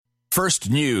First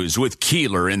News with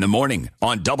Keeler in the morning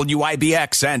on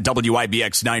WIBX and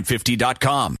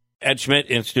WIBX950.com. Ed Schmidt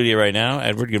in studio right now.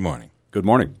 Edward, good morning. Good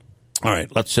morning. All right,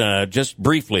 let's just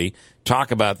briefly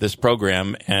talk about this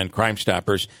program and Crime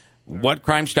Stoppers. What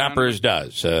Crime Stoppers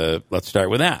does. Let's start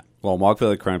with that. Well, Mohawk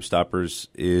Valley Crime Stoppers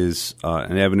is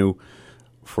an avenue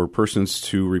for persons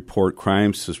to report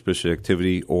crimes, suspicious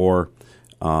activity, or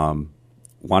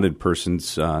wanted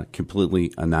persons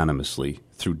completely anonymously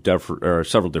through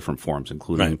several different forms,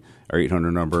 including our 800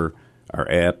 number, our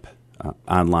app,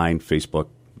 online, Facebook,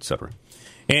 etc.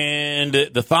 And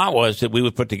the thought was that we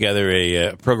would put together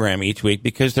a program each week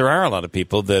because there are a lot of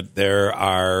people that there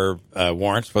are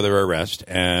warrants for their arrest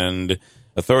and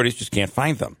authorities just can't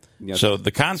find them. Yes. So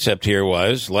the concept here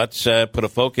was let's put a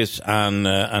focus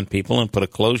on people and put a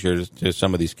closure to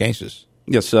some of these cases.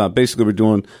 Yes, basically we're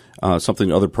doing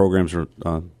something other programs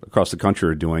across the country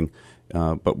are doing,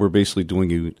 but we're basically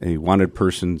doing a wanted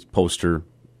person poster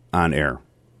on air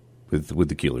with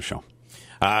the Keeler Show.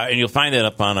 And you'll find that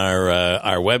up on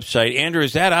our website. Andrew,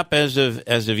 is that up as of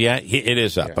yet? It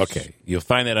is up. Yes. Okay. You'll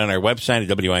find that on our website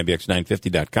at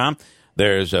WIBX950.com.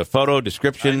 There's a photo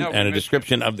description and a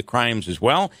description of the crimes as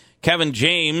well. Kevin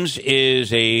James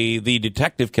is the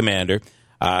detective commander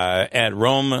at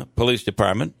Rome Police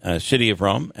Department, City of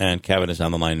Rome, and Kevin is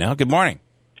on the line now. Good morning.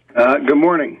 Good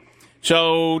morning.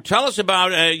 So tell us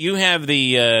about you have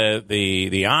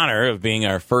the honor of being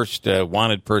our first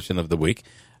wanted person of the week.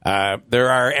 There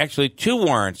are actually 2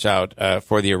 warrants out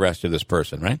for the arrest of this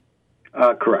person, right?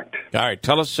 Correct. All right.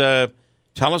 Tell us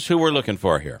who we're looking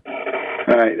for here.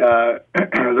 All right.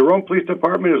 The Rome Police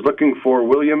Department is looking for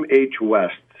William H.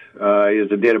 West. He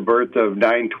has a date of birth of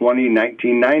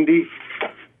 9/20/1990,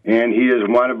 and he is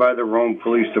wanted by the Rome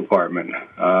Police Department.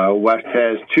 West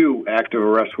has 2 active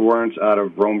arrest warrants out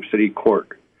of Rome City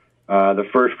Court. The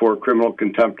first for criminal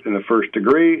contempt in the first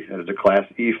degree, that is a Class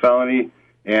E felony,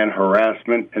 and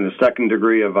harassment in the second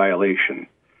degree of violation.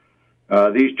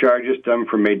 These charges stem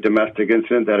from a domestic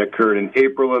incident that occurred in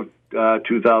April of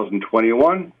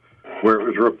 2021, where it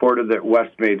was reported that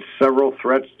West made several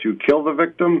threats to kill the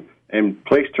victim and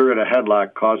placed her in a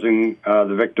headlock, causing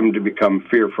the victim to become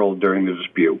fearful during the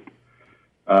dispute.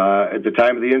 At the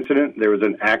time of the incident, there was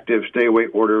an active stay-away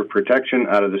order of protection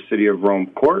out of the City of Rome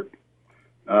Court,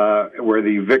 where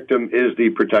the victim is the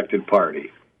protected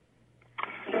party.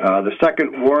 The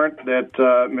second warrant that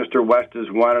Mr. West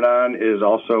is wanted on is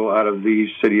also out of the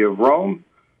City of Rome.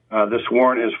 This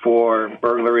warrant is for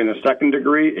burglary in the second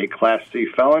degree, a Class C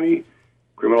felony,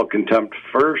 criminal contempt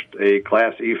first, a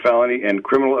Class E felony, and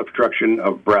criminal obstruction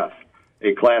of breath,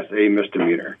 a Class A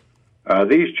misdemeanor.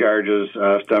 These charges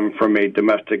stem from a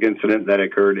domestic incident that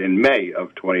occurred in May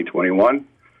of 2021,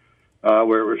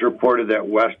 where it was reported that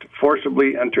West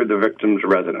forcibly entered the victim's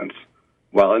residence.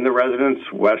 While in the residence,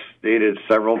 West stated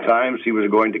several times he was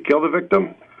going to kill the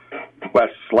victim.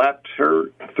 West slapped her,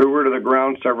 threw her to the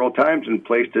ground several times, and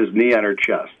placed his knee on her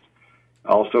chest.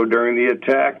 Also during the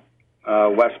attack,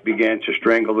 West began to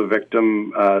strangle the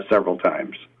victim several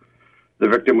times. The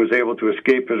victim was able to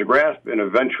escape his grasp and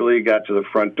eventually got to the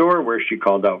front door, where she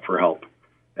called out for help.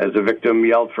 As the victim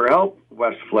yelled for help,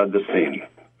 West fled the scene.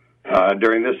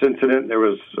 During this incident, there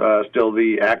was still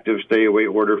the active stay-away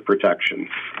order of protection.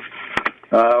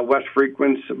 West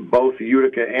frequents both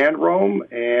Utica and Rome,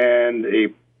 and a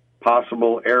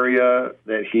possible area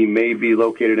that he may be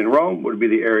located in Rome would be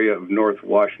the area of North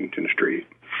Washington Street.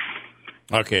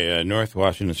 Okay, North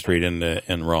Washington Street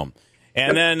in Rome.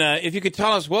 And then if you could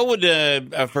tell us, what would,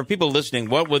 for people listening,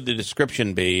 what would the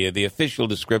description be, the official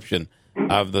description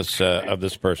of this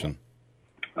person?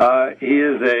 He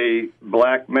is a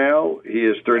black male. He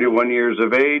is 31 years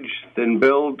of age, thin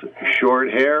build,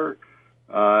 short hair,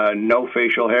 no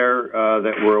facial hair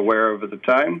that we're aware of at the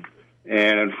time.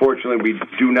 And unfortunately, we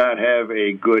do not have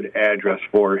a good address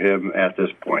for him at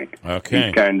this point. Okay.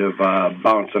 He's kind of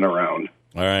bouncing around.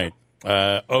 All right.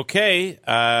 Okay,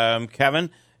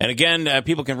 Kevin. And again,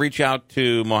 people can reach out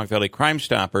to Mohawk Valley Crime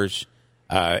Stoppers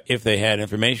if they had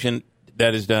information.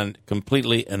 That is done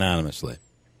completely anonymously.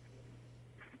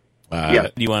 Yeah.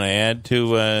 Do you want to add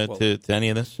to any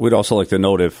of this? We'd also like to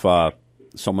note if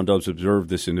someone does observe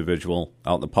this individual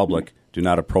out in the public, do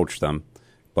not approach them,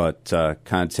 but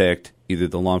contact either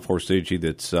the law enforcement agency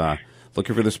that's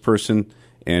looking for this person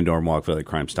and or Mohawk Valley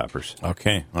Crime Stoppers.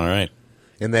 Okay, all right.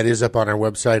 And that is up on our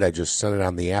website. I just sent it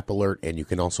on the app alert, and you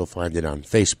can also find it on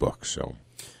Facebook. So,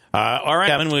 all right,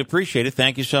 Kevin, we appreciate it.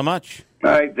 Thank you so much.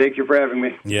 All right, thank you for having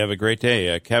me. You have a great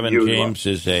day. Kevin James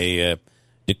is a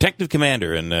detective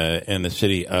commander in the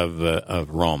city of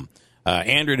Rome.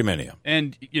 Andrew Dominio.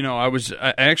 And,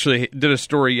 I actually did a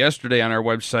story yesterday on our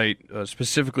website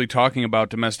specifically talking about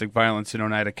domestic violence in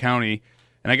Oneida County,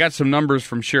 and I got some numbers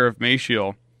from Sheriff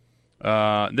Maciel.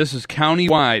 This is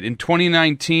county-wide. In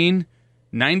 2019,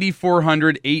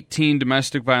 9,418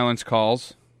 domestic violence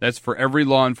calls. That's for every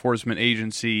law enforcement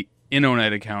agency in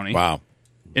Oneida County. Wow.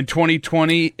 In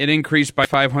 2020, it increased by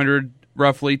 500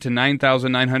 roughly to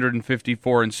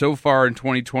 9,954, and so far in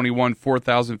 2021,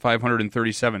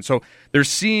 4,537. So they're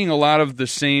seeing a lot of the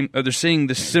same. They're seeing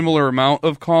the similar amount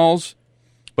of calls,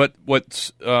 but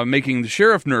what's making the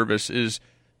sheriff nervous is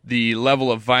the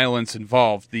level of violence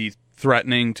involved: the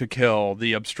threatening to kill,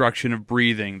 the obstruction of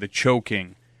breathing, the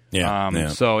choking.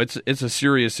 So it's a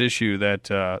serious issue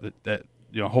that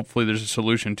hopefully there's a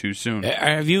solution to soon.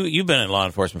 You've been in law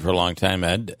enforcement for a long time,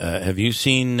 Ed? Have you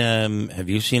seen an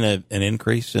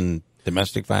increase in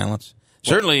domestic violence?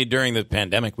 Certainly during the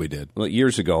pandemic, we did. Well,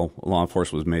 years ago, law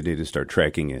enforcement was mandated to start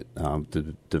tracking it,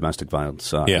 the domestic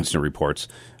violence incident reports.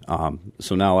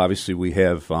 So now, obviously, we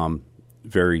have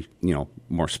very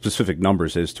more specific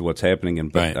numbers as to what's happening.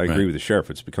 But I agree with the sheriff;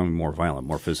 it's becoming more violent,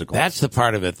 more physical. That's the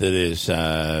part of it that is.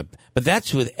 But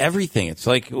that's with everything. It's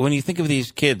like when you think of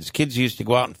these kids. Kids used to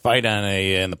go out and fight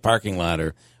in the parking lot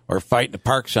or fight in the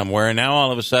park somewhere, and now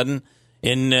all of a sudden,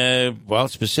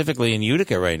 specifically in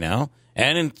Utica right now,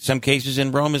 and in some cases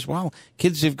in Rome as well,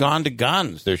 kids have gone to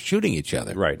guns. They're shooting each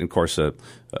other. Right. And of course, a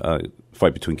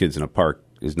fight between kids in a park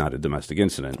is not a domestic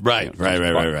incident. Right.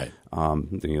 Specific.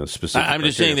 I'm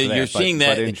just saying that you're seeing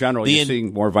that. But in general, you're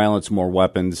seeing more violence, more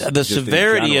weapons. The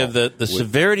severity of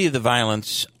the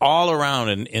violence all around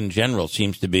in general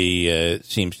seems to be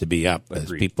up as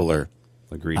people are.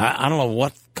 Agreed. I don't know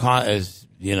what cause.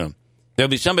 There'll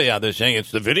be somebody out there saying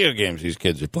it's the video games these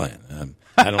kids are playing.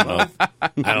 I don't know. I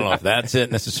don't know if that's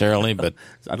it necessarily, but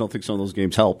I don't think some of those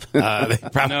games help.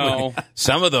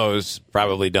 Some of those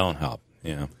probably don't help.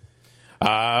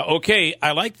 Okay,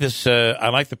 I like this. I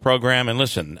like the program. And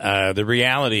listen, the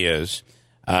reality is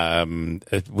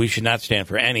we should not stand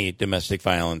for any domestic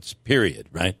violence, period,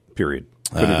 right? Period.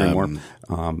 Couldn't agree more.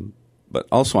 But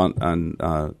also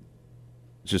on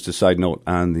just a side note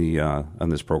on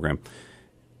this program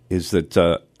is that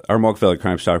our Mohawk Valley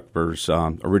Crime Stoppers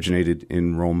originated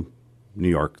in Rome, New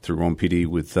York, through Rome PD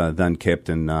with then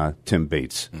Captain Tim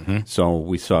Bates. Mm-hmm. So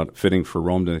we thought it fitting for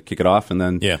Rome to kick it off, and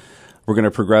then we're going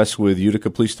to progress with Utica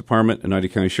Police Department, Oneida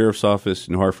County Sheriff's Office,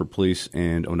 New Hartford Police,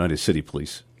 and Oneida City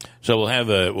Police. So we'll have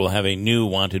a new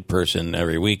wanted person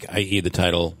every week, i.e. the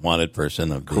title wanted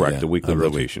person of the correct, a weekly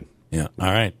rotation. Yeah.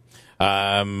 All right.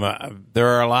 There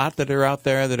are a lot that are out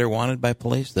there that are wanted by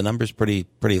police. The number's pretty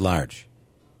large.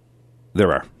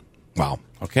 There are. Wow.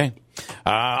 Okay.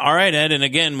 All right, Ed. And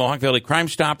again, Mohawk Valley Crime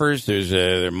Stoppers.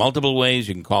 There are multiple ways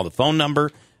you can call the phone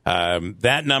number.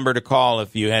 That number to call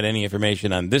if you had any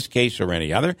information on this case or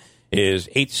any other is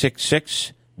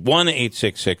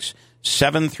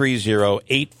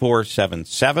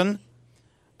 866-730-8477.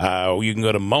 You can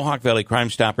go to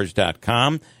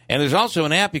MohawkValleyCrimeStoppers.com. And there's also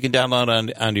an app you can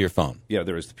download onto your phone. Yeah,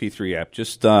 there is the P3 app.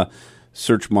 Just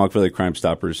search Mohawk Valley Crime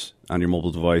Stoppers on your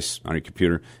mobile device, on your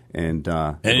computer. And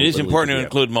it is important to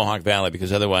include Mohawk Valley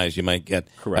because otherwise you might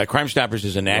get... Correct. Crime Stoppers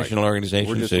is a national organization.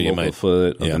 We're just so a you local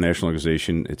affiliate of the national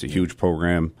organization. It's a huge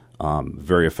program,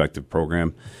 very effective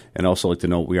program. And also like to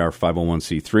note we are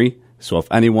 501c3. So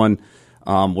if anyone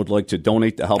would like to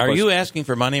donate to help us... Are you asking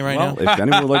for money now? If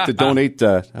anyone would like to donate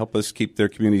to help us keep their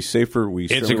community safer,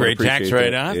 it's a great tax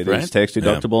write-off. It is tax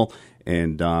deductible. Yeah.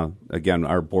 And again,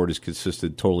 our board is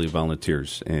consisted totally of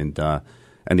volunteers. And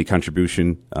any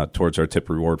contribution towards our tip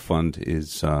reward fund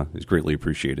is greatly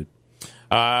appreciated.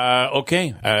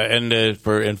 Okay, and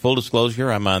in full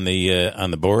disclosure, I'm on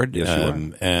the board. Yes, you are.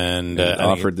 And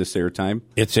offered this airtime.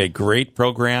 It's a great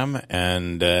program,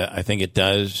 and I think it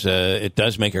does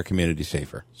make our community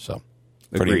safer. So.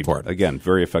 Pretty important. Again,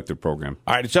 very effective program.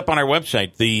 All right, it's up on our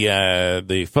website,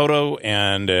 the photo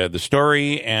and the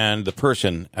story and the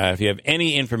person. If you have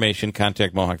any information,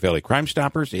 contact Mohawk Valley Crime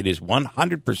Stoppers. It is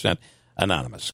 100% anonymous.